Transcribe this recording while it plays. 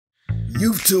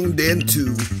You've tuned in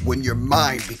to When Your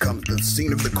Mind Becomes the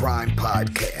Scene of the Crime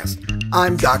podcast.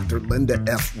 I'm Dr. Linda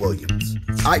F. Williams.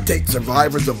 I take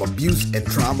survivors of abuse and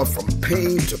trauma from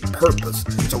pain to purpose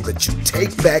so that you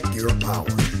take back your power,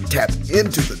 tap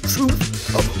into the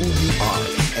truth of who you are,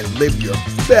 and live your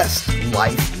best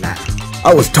life now.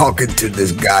 I was talking to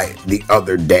this guy the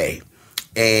other day,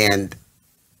 and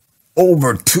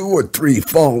over 2 or 3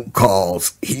 phone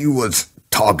calls, he was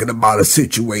talking about a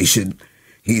situation.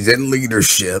 He's in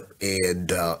leadership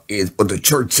and it was a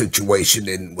church situation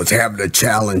and was having a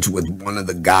challenge with one of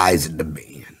the guys in the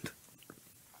band.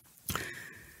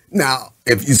 Now,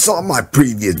 if you saw my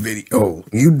previous video,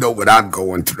 you know what I'm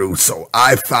going through, so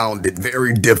I found it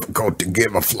very difficult to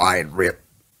give a flying rip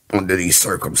under these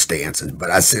circumstances. But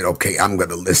I said, okay, I'm going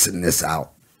to listen this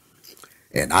out.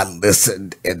 And I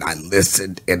listened and I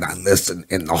listened and I listened,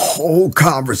 and the whole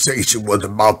conversation was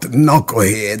about the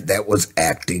knucklehead that was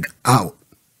acting out.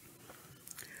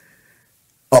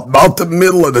 About the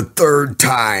middle of the 3rd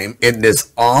time in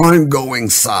this ongoing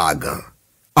saga,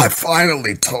 I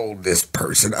finally told this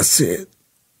person, I said,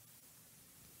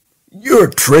 "You're a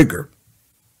trigger."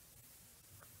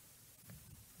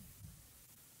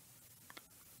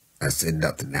 I said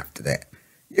nothing after that.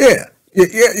 Yeah,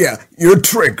 you're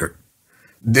triggered.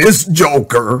 This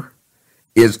joker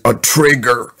is a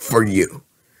trigger for you.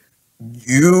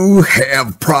 You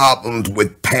have problems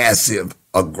with passive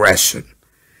aggression.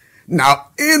 Now,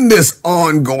 in this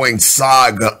ongoing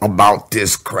saga about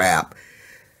this crap,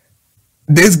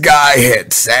 this guy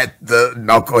had sat the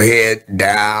knucklehead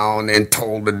down and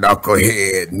told the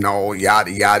knucklehead, no,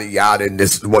 yada, yada, yada, and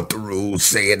this is what the rules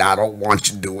say, and I don't want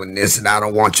you doing this, and I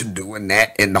don't want you doing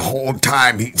that. And the whole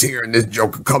time he's hearing this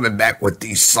joker coming back with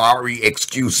these sorry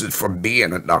excuses for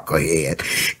being a knucklehead.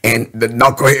 And the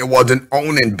knucklehead wasn't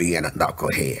owning being a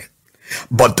knucklehead.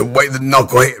 But the way the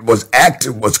knucklehead was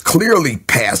acting was clearly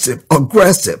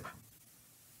passive-aggressive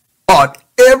on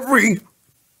every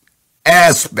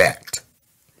aspect.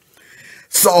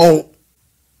 So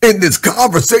in this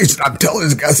conversation, I'm telling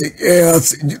this guy, I said, yeah, I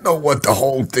said, you know what the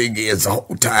whole thing is, the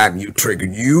whole time you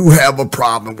triggered, you have a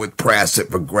problem with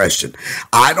passive aggression.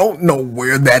 I don't know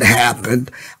where that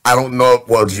happened. I don't know if it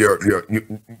was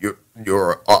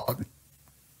your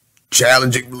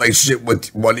challenging relationship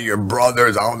with one of your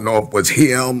brothers. I don't know if it was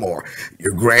him or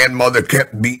your grandmother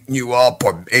kept beating you up,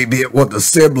 or maybe it was a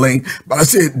sibling. But I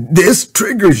said, this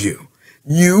triggers you.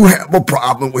 You have a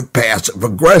problem with passive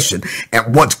aggression.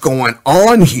 And what's going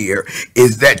on here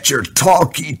is that you're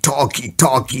talky to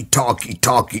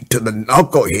the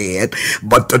knucklehead.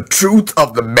 But the truth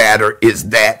of the matter is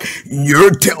that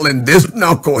you're telling this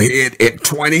knucklehead in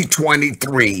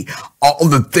 2023 all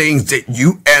the things that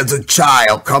you as a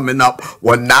child coming up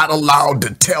were not allowed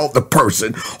to tell the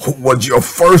person who was your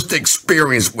first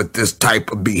experience with this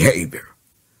type of behavior.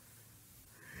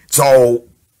 So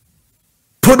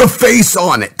put a face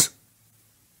on it.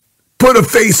 Put a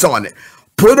face on it.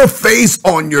 Put a face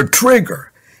on your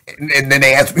trigger. And then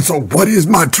they ask me, so what is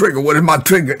my trigger? What is my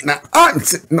trigger? Now, I'm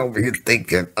sitting over here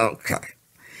thinking, okay,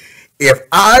 if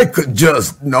I could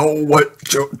just know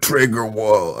what your trigger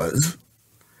was,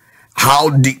 how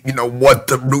deep, what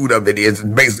the root of it is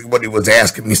basically what he was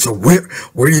asking me. So where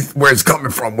it's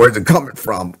coming from? Where's it coming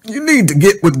from? You need to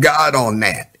get with God on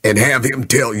that and have him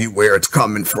tell you where it's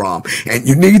coming from. And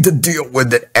you need to deal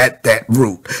with it at that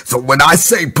root. So when I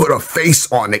say put a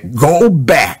face on it, go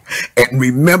back and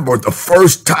remember the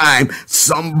first time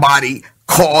somebody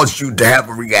caused you to have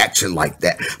a reaction like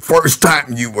that. First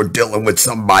time you were dealing with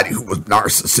somebody who was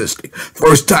narcissistic.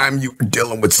 First time you were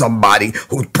dealing with somebody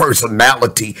whose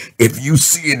personality, if you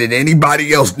see it in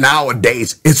anybody else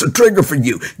nowadays, it's a trigger for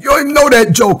you. You don't even know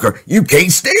that joker. You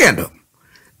can't stand him.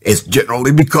 It's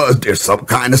generally because there's some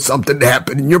kind of something that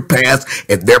happened in your past,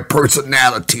 and their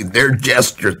personality, their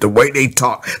gestures, the way they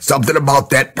talk, something about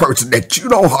that person that you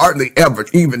don't hardly ever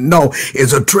even know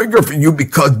is a trigger for you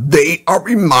because they are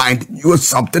reminding you of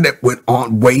something that went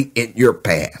on way in your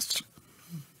past.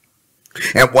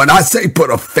 And when I say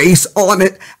put a face on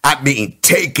it, I mean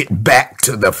take it back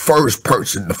to the first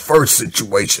person, the first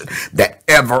situation that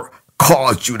ever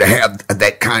caused you to have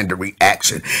that kind of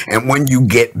reaction. And when you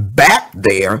get back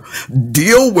there,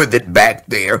 deal with it back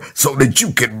there so that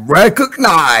you can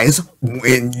recognize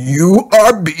when you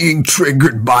are being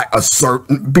triggered by a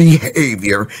certain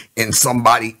behavior in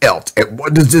somebody else. And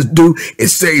what does this do? It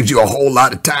saves you a whole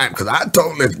lot of time, because I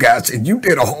told this guy, I said, you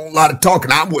did a whole lot of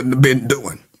talking I wouldn't have been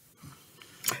doing.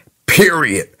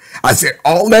 Period. I said,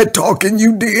 all that talking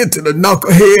you did to the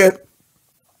knucklehead,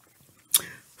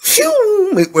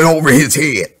 it went over his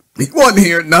head. He wasn't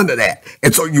hearing none of that.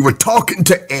 And so you were talking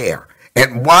to air.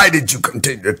 And why did you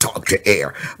continue to talk to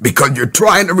air? Because you're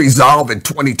trying to resolve in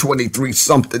 2023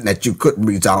 something that you couldn't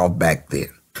resolve back then.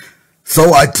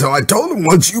 So I told him,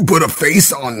 once you put a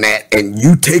face on that and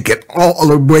you take it all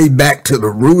the way back to the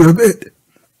root of it,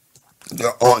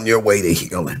 you're on your way to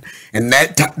healing. And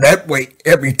that way,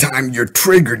 every time you're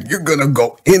triggered, you're going to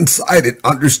go inside and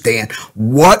understand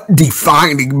what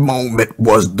defining moment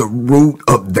was the root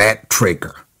of that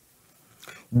trigger.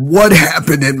 What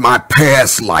happened in my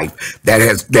past life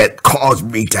that caused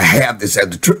me to have this?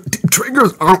 As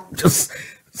triggers aren't just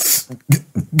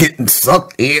getting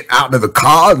sucked in out of the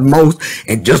cosmos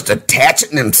and just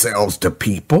attaching themselves to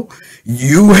people.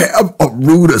 You have a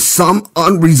root of some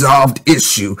unresolved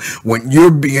issue when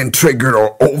you're being triggered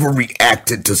or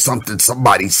overreacted to something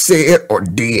somebody said or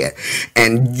did.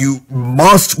 And you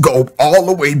must go all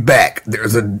the way back.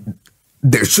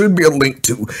 There should be a link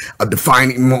to a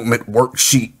defining moment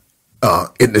worksheet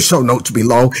in the show notes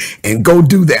below, and go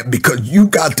do that, because you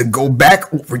got to go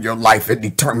back over your life and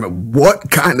determine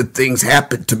what kind of things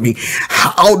happened to me.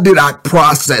 How did I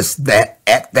process that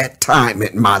at that time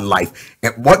in my life?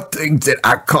 And what things did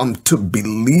I come to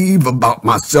believe about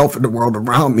myself and the world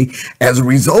around me as a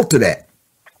result of that?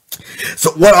 So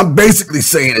what I'm basically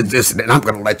saying is this, and then I'm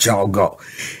going to let y'all go.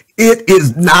 It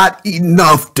is not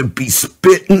enough to be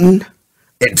spitting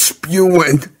and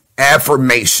spewing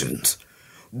affirmations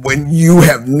when you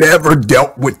have never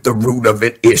dealt with the root of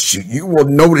an issue. You will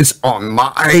notice on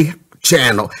my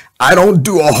channel, I don't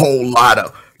do a whole lot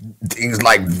of things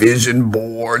like vision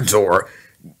boards or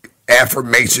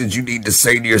affirmations you need to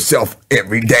say to yourself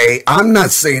every day. I'm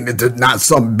not saying that there's not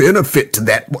some benefit to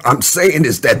that. What I'm saying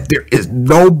is that there is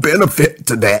no benefit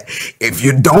to that if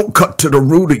you don't cut to the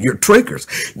root of your triggers.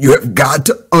 You have got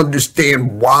to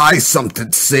understand why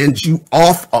something sends you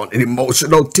off on an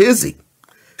emotional tizzy.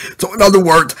 So in other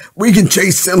words, we can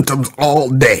chase symptoms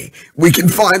all day. We can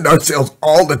find ourselves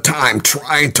all the time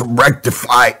trying to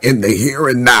rectify in the here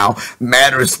and now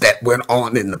matters that went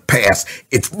on in the past.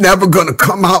 It's never going to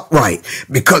come out right,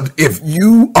 because if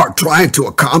you are trying to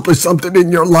accomplish something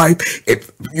in your life,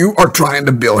 if you are trying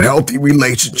to build healthy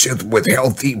relationships with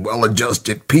healthy,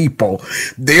 well-adjusted people,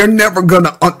 they're never going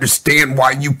to understand why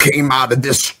you came out of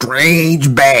this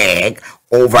strange bag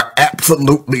over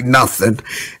absolutely nothing.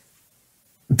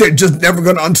 They're just never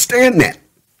going to understand that.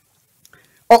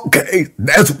 Okay,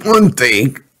 that's one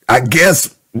thing. I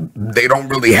guess they don't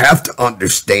really have to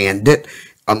understand it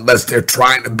unless they're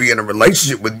trying to be in a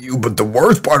relationship with you. But the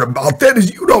worst part about that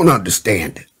is you don't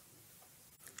understand it.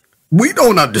 We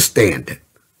don't understand it.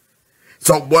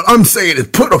 So what I'm saying is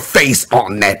put a face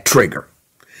on that trigger.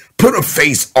 Put a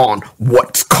face on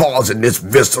what's causing this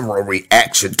visceral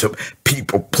reaction to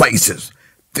people, places,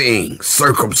 things,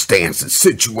 circumstances,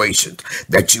 situations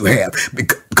that you have.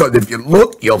 Because if you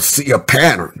look, you'll see a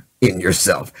pattern in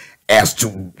yourself as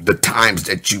to the times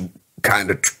that you kind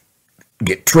of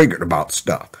get triggered about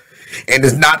stuff. And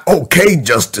it's not okay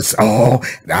just to say, oh,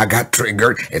 I got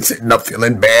triggered, and sitting up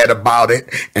feeling bad about it.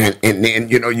 And then,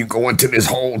 you know, you go into this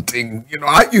whole thing. You know,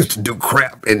 I used to do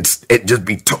crap and just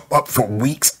be up for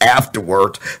weeks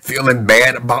afterwards, feeling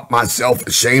bad about myself,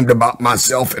 ashamed about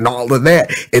myself, and all of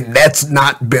that. And that's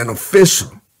not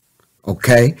beneficial.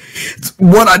 Okay?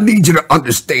 What I need you to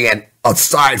understand,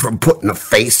 aside from putting a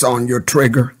face on your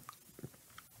trigger,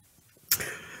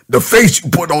 the face you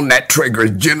put on that trigger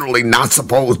is generally not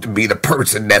supposed to be the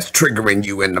person that's triggering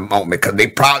you in the moment, because they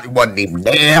probably wasn't even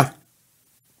there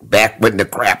back when the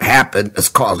crap happened that's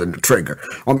causing the trigger.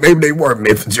 Or maybe they were.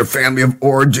 If it's your family of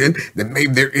origin, then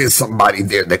maybe there is somebody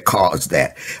there that caused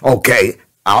that. Okay,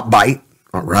 I'll bite,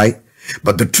 all right?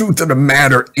 But the truth of the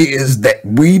matter is that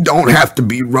we don't have to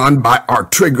be run by our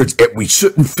triggers, and we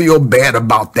shouldn't feel bad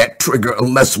about that trigger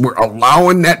unless we're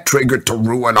allowing that trigger to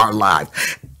ruin our lives.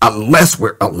 Unless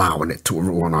we're allowing it to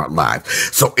ruin our lives.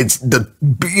 So it's the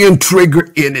being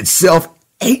triggered in itself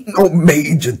ain't no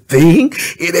major thing.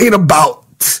 It ain't about,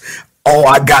 oh,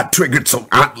 I got triggered, so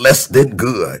I'm less than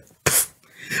good.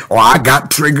 Or I got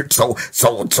triggered, so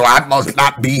I must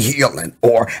not be healing.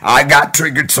 Or I got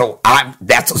triggered, so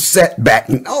that's a setback.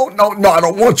 No, I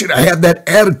don't want you to have that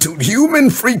attitude. Human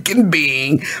freaking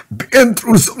being, been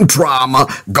through some trauma,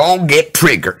 gonna get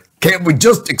triggered. Can't we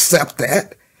just accept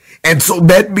that? And so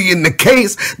that being the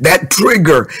case, that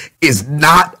trigger is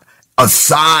not a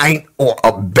sign or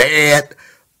a bad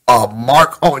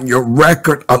mark on your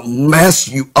record unless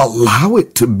you allow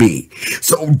it to be.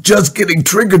 So just getting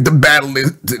triggered, the battle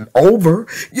isn't over.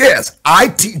 Yes, I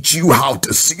teach you how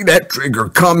to see that trigger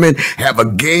coming, have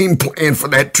a game plan for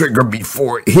that trigger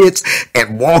before it hits,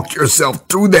 and walk yourself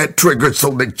through that trigger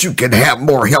so that you can have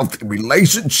more healthy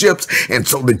relationships and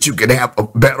so that you can have a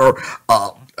better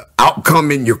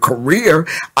outcome in your career.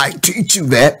 I teach you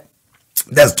that.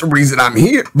 That's the reason I'm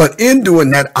here. But in doing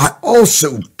that, I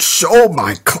also show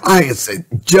my clients that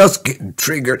just getting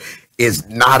triggered is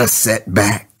not a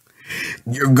setback.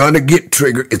 You're going to get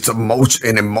triggered. It's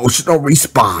an emotional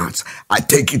response. I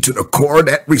take you to the core of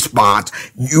that response.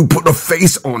 You put a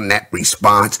face on that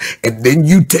response, and then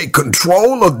you take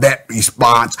control of that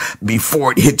response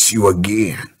before it hits you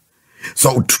again.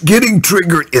 So getting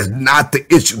triggered is not the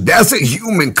issue. That's a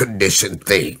human condition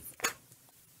thing.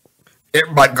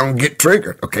 Everybody gonna get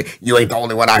triggered, okay? You ain't the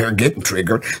only one out here getting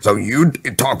triggered. So you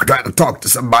trying to talk to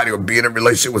somebody or be in a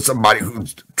relationship with somebody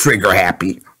who's trigger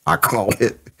happy, I call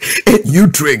it. And you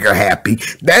trigger happy,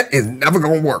 that is never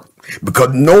gonna work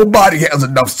because nobody has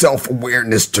enough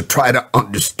self-awareness to try to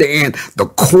understand the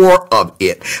core of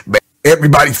it. But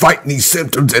everybody fighting these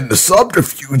symptoms and the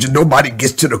subterfuge, and nobody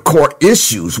gets to the core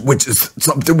issues, which is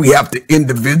something we have to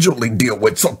individually deal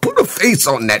with. So put a face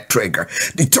on that trigger.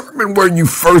 Determine where you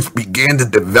first began to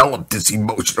develop this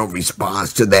emotional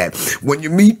response to that. When you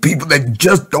meet people that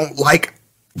just don't like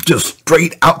just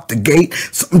straight out the gate,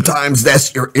 sometimes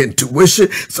that's your intuition,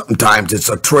 sometimes it's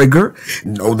a trigger.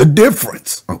 Know the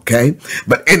difference, okay?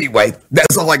 But anyway,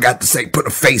 that's all I got to say. Put a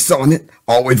face on it.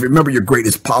 Always remember, your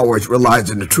greatest power is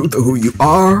realizing the truth of who you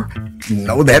are.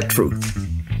 Know that truth.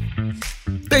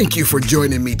 Thank you for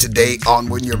joining me today on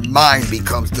When Your Mind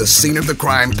Becomes the Scene of the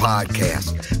Crime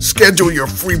podcast. Schedule your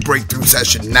free breakthrough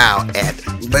session now at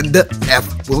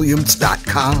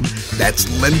lindafwilliams.com. That's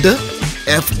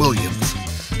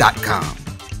lindafwilliams.com.